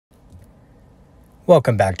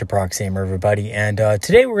Welcome back to Proxamer, everybody, and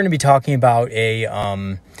today we're going to be talking about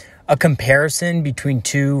a comparison between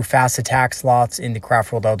two fast attack slots in the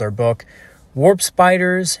Craftworld Eldar book, Warp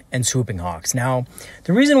Spiders and Swooping Hawks. Now,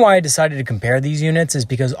 the reason why I decided to compare these units is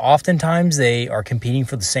because oftentimes they are competing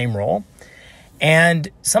for the same role, and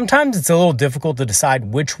sometimes it's a little difficult to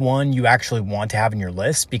decide which one you actually want to have in your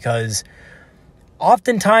list, because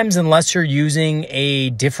oftentimes, unless you're using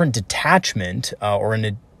a different detachment or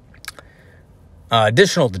an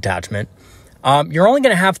additional detachment, you're only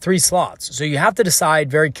going to have 3 slots. So you have to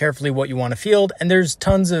decide very carefully what you want to field, and there's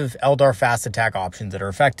tons of Eldar fast attack options that are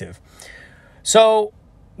effective. So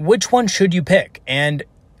which one should you pick? And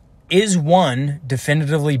is one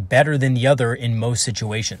definitively better than the other in most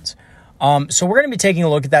situations? So we're going to be taking a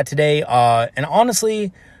look at that today. And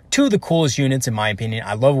honestly, two of the coolest units, in my opinion.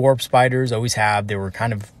 I love Warp Spiders, always have. They were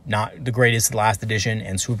kind of not the greatest last edition,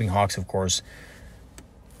 and Swooping Hawks, of course,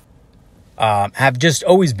 have just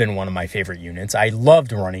always been one of my favorite units. I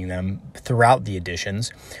loved running them throughout the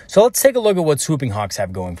editions. So let's take a look at what Swooping Hawks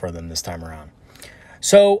have going for them this time around.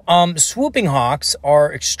 So Swooping Hawks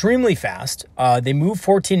are extremely fast. They move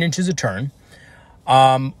 14 inches a turn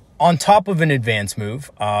on top of an advanced move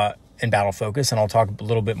in Battle Focus, and I'll talk a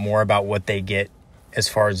little bit more about what they get as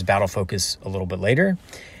far as Battle Focus a little bit later.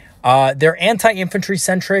 They're anti-infantry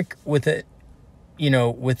centric with a,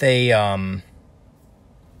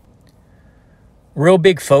 real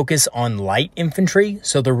big focus on light infantry.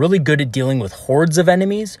 So they're really good at dealing with hordes of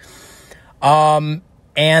enemies and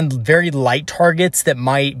very light targets that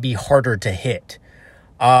might be harder to hit.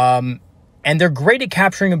 And they're great at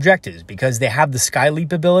capturing objectives because they have the Sky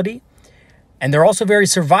Leap ability, and they're also very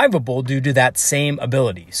survivable due to that same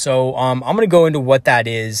ability. So I'm going to go into what that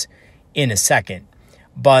is in a second.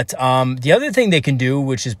 But the other thing they can do,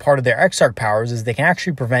 which is part of their Exarch powers, is they can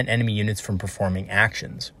actually prevent enemy units from performing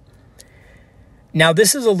actions. Now,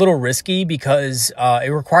 this is a little risky because it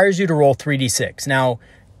requires you to roll 3d6. Now,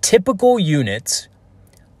 typical units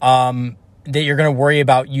that you're going to worry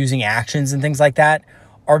about using actions and things like that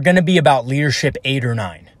are going to be about leadership 8 or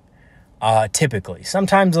 9, typically.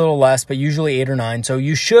 Sometimes a little less, but usually 8 or 9. So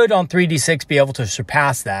you should, on 3d6, be able to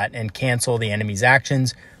surpass that and cancel the enemy's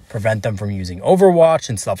actions, prevent them from using Overwatch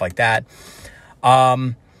and stuff like that.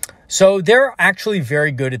 So they're actually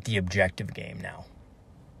very good at the objective game now.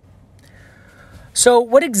 So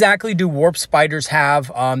what exactly do Warp Spiders have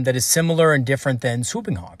that is similar and different than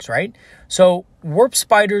Swooping Hawks, right? So Warp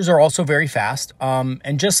Spiders are also very fast.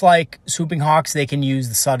 And just like Swooping Hawks, they can use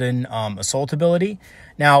the sudden assault ability.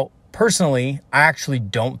 Now, personally, I actually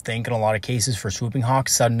don't think in a lot of cases for Swooping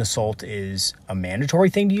Hawks, sudden assault is a mandatory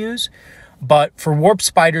thing to use. But for Warp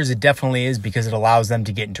Spiders, it definitely is, because it allows them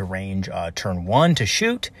to get into range turn 1 to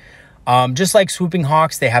shoot. Just like Swooping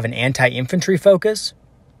Hawks, they have an anti-infantry focus.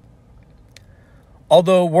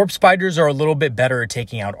 Although Warp Spiders are a little bit better at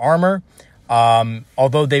taking out armor,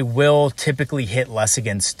 although they will typically hit less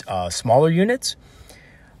against smaller units.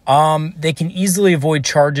 They can easily avoid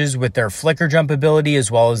charges with their Flicker Jump ability, as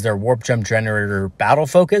well as their Warp Jump Generator Battle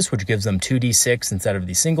Focus, which gives them 2d6 instead of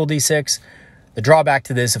the single d6. The drawback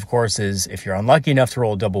to this, of course, is if you're unlucky enough to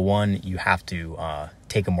roll a double 1, you have to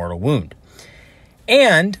take a mortal wound.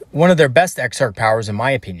 And one of their best Exarch powers, in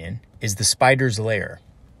my opinion, is the Spider's Lair.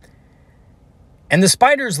 And the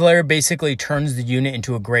Spider's Lair basically turns the unit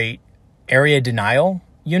into a great area denial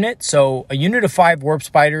unit. So a unit of 5 Warp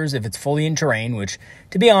Spiders, if it's fully in terrain, which,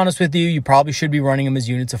 to be honest with you, you probably should be running them as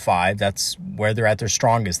units of 5. That's where they're at their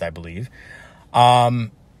strongest, I believe.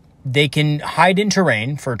 They can hide in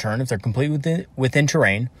terrain for a turn if they're completely within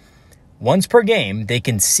terrain. Once per game, they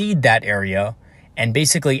can seed that area, and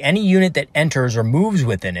basically any unit that enters or moves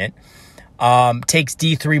within it takes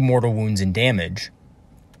D3 mortal wounds and damage,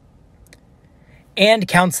 and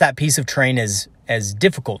counts that piece of terrain as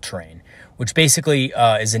difficult terrain, which basically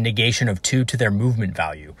is a negation of 2 to their movement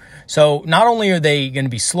value. So not only are they going to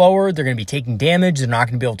be slower, they're going to be taking damage, they're not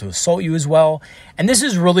going to be able to assault you as well. And this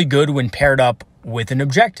is really good when paired up with an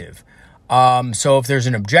objective. So if there's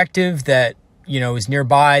an objective that, is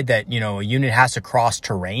nearby that, a unit has to cross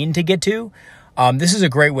terrain to get to, this is a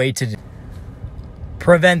great way to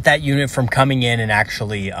prevent that unit from coming in and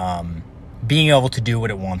actually being able to do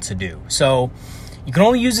what it wants to do. So you can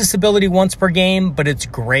only use this ability once per game, but it's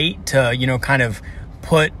great to, kind of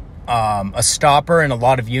put a stopper in a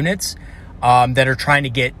lot of units that are trying to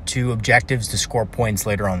get to objectives to score points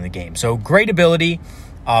later on in the game. So great ability.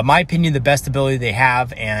 My opinion, the best ability they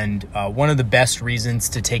have, and one of the best reasons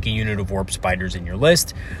to take a unit of Warp Spiders in your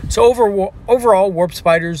list. So overall, Warp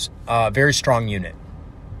Spiders, very strong unit.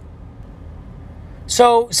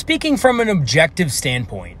 So speaking from an objective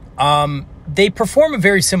standpoint, they perform a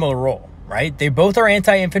very similar role, right? They both are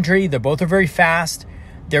anti-infantry. They both are very fast.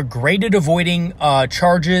 They're great at avoiding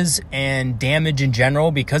charges and damage in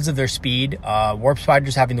general because of their speed. Warp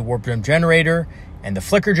Spiders having the Warp Jump Generator and the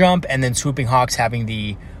Flicker Jump, and then Swooping Hawks having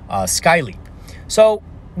the Sky Leap. So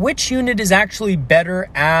which unit is actually better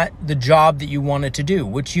at the job that you want it to do?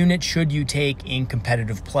 Which unit should you take in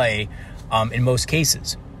competitive play in most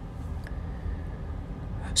cases?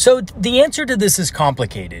 So the answer to this is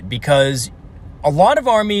complicated because a lot of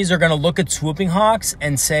armies are going to look at Swooping Hawks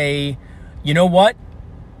and say, you know what?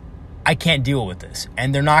 I can't deal with this.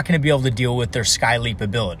 And they're not going to be able to deal with their Sky Leap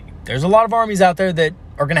ability. There's a lot of armies out there that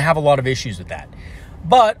are going to have a lot of issues with that.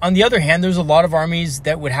 But on the other hand, there's a lot of armies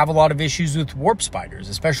that would have a lot of issues with Warp Spiders,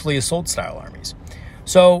 especially Assault style armies.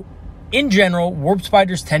 So in general, Warp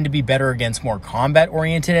Spiders tend to be better against more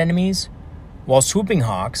combat-oriented enemies, while Swooping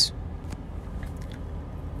Hawks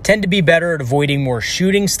tend to be better at avoiding more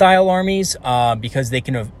shooting style armies because they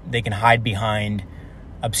can hide behind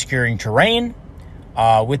obscuring terrain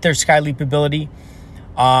with their Sky Leap ability.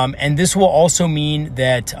 And this will also mean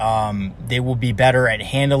that they will be better at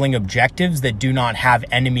handling objectives that do not have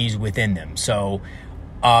enemies within them. So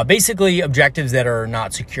basically objectives that are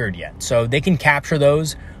not secured yet. So they can capture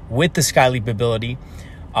those with the Sky Leap ability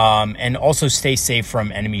and also stay safe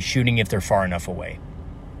from enemy shooting if they're far enough away.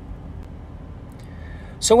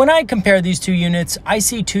 So when I compare these two units, I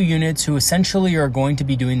see two units who essentially are going to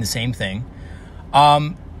be doing the same thing.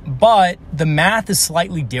 But the math is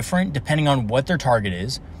slightly different depending on what their target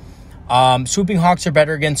is. Swooping Hawks are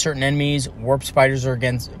better against certain enemies. Warp Spiders are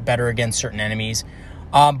better against certain enemies.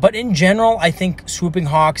 But in general, I think Swooping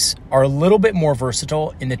Hawks are a little bit more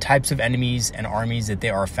versatile in the types of enemies and armies that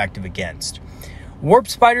they are effective against. Warp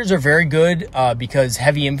Spiders are very good because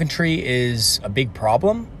heavy infantry is a big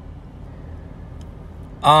problem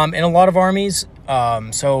in a lot of armies.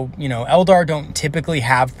 So, you know, Eldar don't typically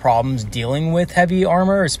have problems dealing with heavy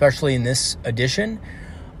armor, especially in this edition.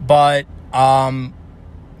 But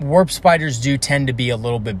Warp Spiders do tend to be a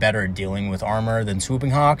little bit better at dealing with armor than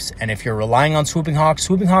Swooping Hawks. And if you're relying on Swooping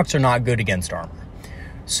Hawks are not good against armor.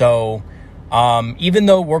 So even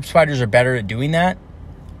though Warp Spiders are better at doing that,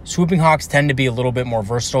 Swooping Hawks tend to be a little bit more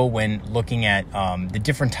versatile when looking at the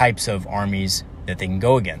different types of armies that they can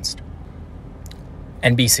go against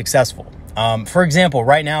and be successful. For example,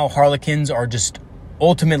 right now, Harlequins are just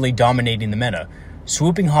ultimately dominating the meta.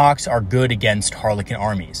 Swooping Hawks are good against Harlequin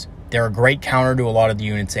armies. They're a great counter to a lot of the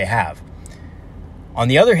units they have. On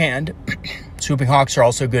the other hand, Swooping Hawks are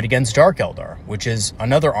also good against Dark Eldar, which is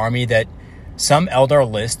another army that some Eldar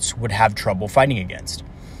lists would have trouble fighting against.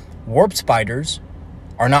 Warp Spiders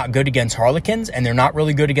are not good against Harlequins, and they're not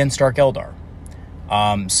really good against Dark Eldar.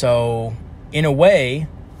 So, in a way,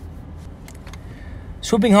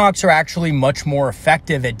 Swooping Hawks are actually much more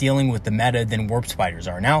effective at dealing with the meta than Warp Spiders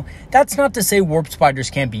are. Now, that's not to say Warp Spiders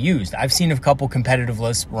can't be used. I've seen a couple competitive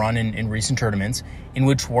lists run in recent tournaments in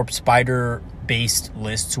which Warp Spider-based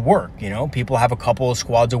lists work. You know, people have a couple of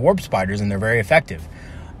squads of Warp Spiders and they're very effective.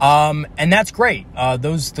 And that's great.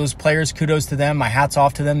 Those players, kudos to them. My hat's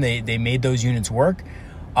off to them. They made those units work.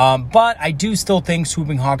 But I do still think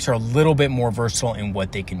Swooping Hawks are a little bit more versatile in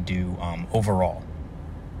what they can do overall.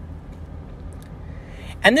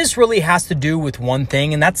 And this really has to do with one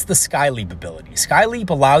thing, and that's the Sky Leap ability. Sky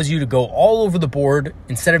Leap allows you to go all over the board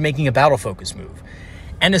instead of making a battle focus move.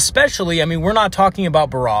 And especially, I mean, we're not talking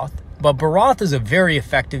about Barath, but Barath is a very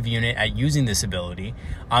effective unit at using this ability.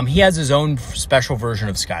 He has his own special version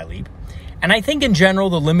of Sky Leap. And I think in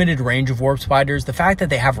general, the limited range of Warp Spiders, the fact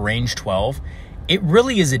that they have range 12, it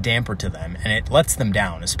really is a damper to them, and it lets them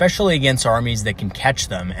down, especially against armies that can catch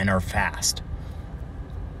them and are fast.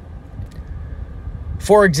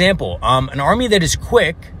 For example, an army that is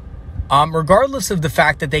quick, regardless of the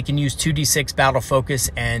fact that they can use 2d6 battle focus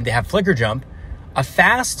and they have flicker jump, a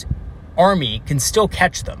fast army can still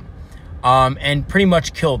catch them and pretty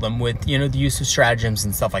much kill them with, you know, the use of stratagems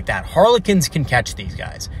and stuff like that. Harlequins can catch these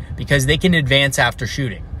guys because they can advance after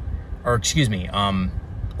shooting, or excuse me,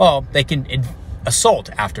 well, they can assault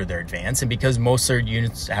after their advance, and because most of their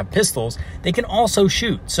units have pistols, they can also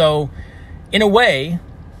shoot. So, in a way,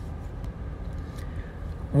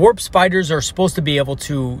 Warp Spiders are supposed to be able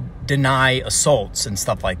to deny assaults and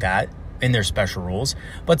stuff like that in their special rules,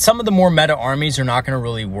 but some of the more meta armies are not going to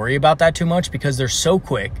really worry about that too much because they're so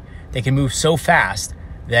quick, they can move so fast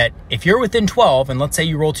that if you're within 12, and let's say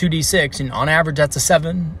you roll 2d6, and on average that's a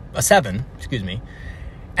 7, excuse me,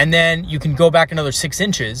 and then you can go back another 6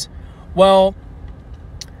 inches, well,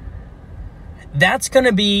 that's going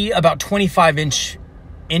to be about 25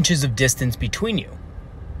 inches of distance between you.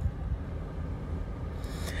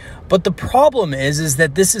 But the problem is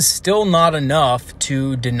that this is still not enough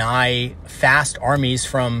to deny fast armies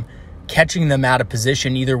from catching them out of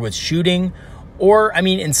position, either with shooting or, I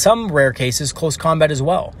mean, in some rare cases, close combat as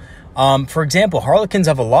well. For example, Harlequins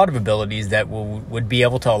have a lot of abilities that would be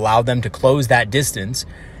able to allow them to close that distance.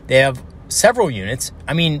 They have several units.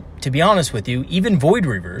 I mean, to be honest with you, even Void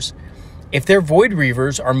Reavers, if their Void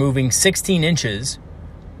Reavers are moving 16 inches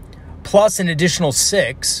plus an additional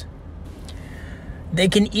 6, they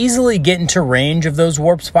can easily get into range of those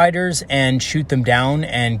warp spiders and shoot them down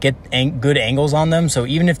and get good angles on them. So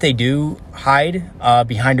even if they do hide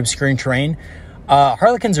behind obscuring terrain,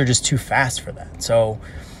 Harlequins are just too fast for that. So,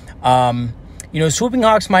 you know, Swooping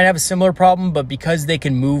Hawks might have a similar problem, but because they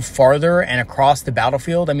can move farther and across the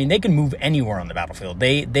battlefield, I mean, they can move anywhere on the battlefield.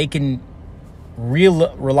 They can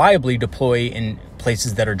reliably deploy in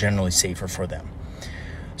places that are generally safer for them.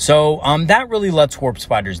 So that really lets warp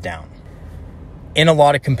spiders down in a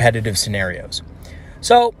lot of competitive scenarios.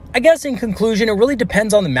 So I guess in conclusion, it really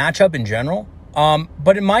depends on the matchup in general.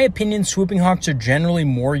 But in my opinion, Swooping Hawks are generally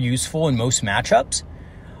more useful in most matchups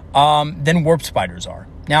than warp spiders are.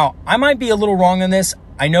 Now, I might be a little wrong on this.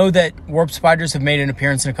 I know that warp spiders have made an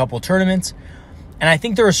appearance in a couple of tournaments, and I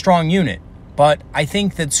think they're a strong unit. But I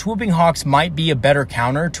think that Swooping Hawks might be a better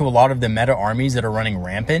counter to a lot of the meta armies that are running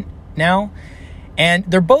rampant now. And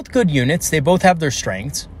they're both good units. They both have their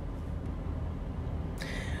strengths.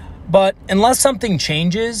 But unless something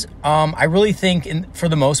changes, I really think, for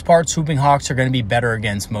the most part, Swooping Hawks are going to be better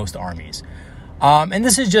against most armies. And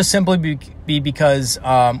this is just simply because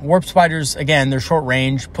warp spiders, again, their short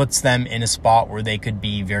range puts them in a spot where they could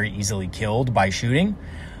be very easily killed by shooting.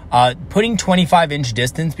 Putting 25-inch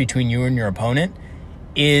distance between you and your opponent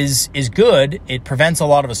is good. It prevents a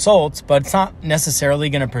lot of assaults, but it's not necessarily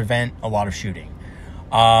going to prevent a lot of shooting.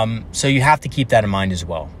 So you have to keep that in mind as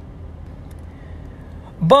well.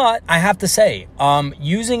 But I have to say,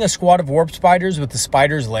 using a squad of warp spiders with the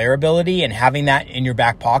spider's lair ability and having that in your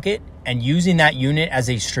back pocket and using that unit as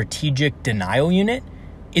a strategic denial unit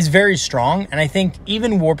is very strong. And I think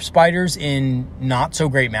even warp spiders in not so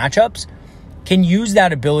great matchups can use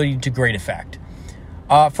that ability to great effect.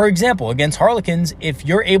 For example, against Harlequins, if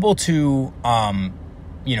you're able to,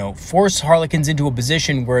 you know, force Harlequins into a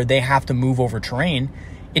position where they have to move over terrain,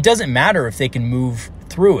 it doesn't matter if they can move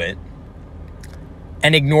through it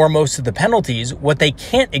and ignore most of the penalties. What they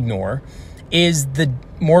can't ignore is the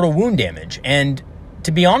mortal wound damage. And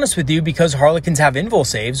to be honest with you, because Harlequins have invul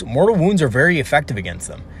saves, mortal wounds are very effective against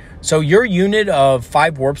them. So your unit of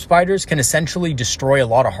 5 warp spiders can essentially destroy a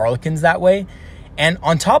lot of Harlequins that way. And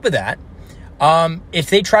on top of that, if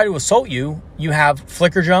they try to assault you, you have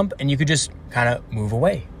flicker jump and you could just kind of move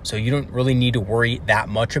away. So you don't really need to worry that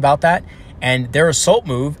much about that. And their assault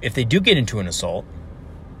move, if they do get into an assault,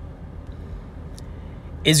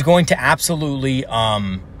 is going to absolutely,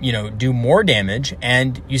 you know, do more damage,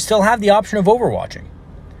 and you still have the option of overwatching.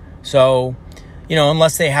 So, you know,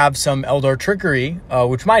 unless they have some Eldar trickery,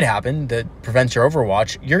 which might happen, that prevents your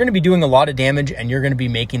overwatch, you're going to be doing a lot of damage, and you're going to be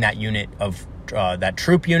making that unit of, that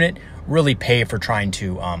troop unit really pay for trying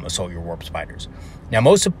to assault your warp spiders. Now,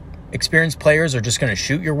 most experienced players are just going to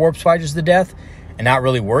shoot your warp spiders to death and not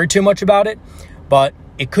really worry too much about it, but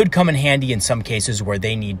it could come in handy in some cases where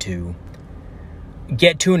they need to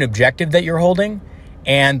get to an objective that you're holding,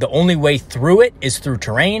 and the only way through it is through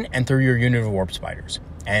terrain and through your unit of warp spiders.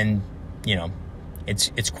 And, you know,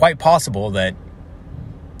 it's quite possible that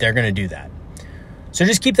they're going to do that. So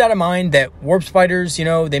just keep that in mind, that warp spiders, you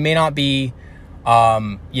know, they may not be,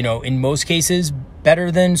 you know, in most cases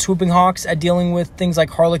better than Swooping Hawks at dealing with things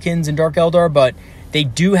like Harlequins and Dark Eldar, but they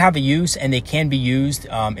do have a use, and they can be used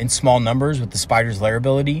in small numbers with the spider's lair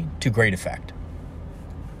ability to great effect.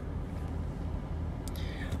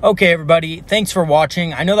 Okay, everybody, thanks for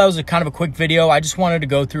watching. I know that was a kind of a quick video. I just wanted to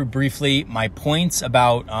go through briefly my points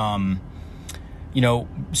about, you know,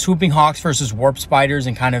 Swooping Hawks versus Warp Spiders,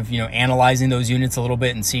 and kind of, you know, analyzing those units a little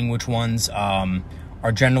bit and seeing which ones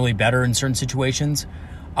are generally better in certain situations.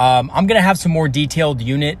 I'm going to have some more detailed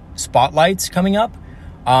unit spotlights coming up,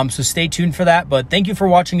 so stay tuned for that. But thank you for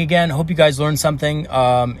watching again. Hope you guys learned something,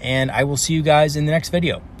 and I will see you guys in the next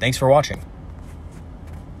video. Thanks for watching.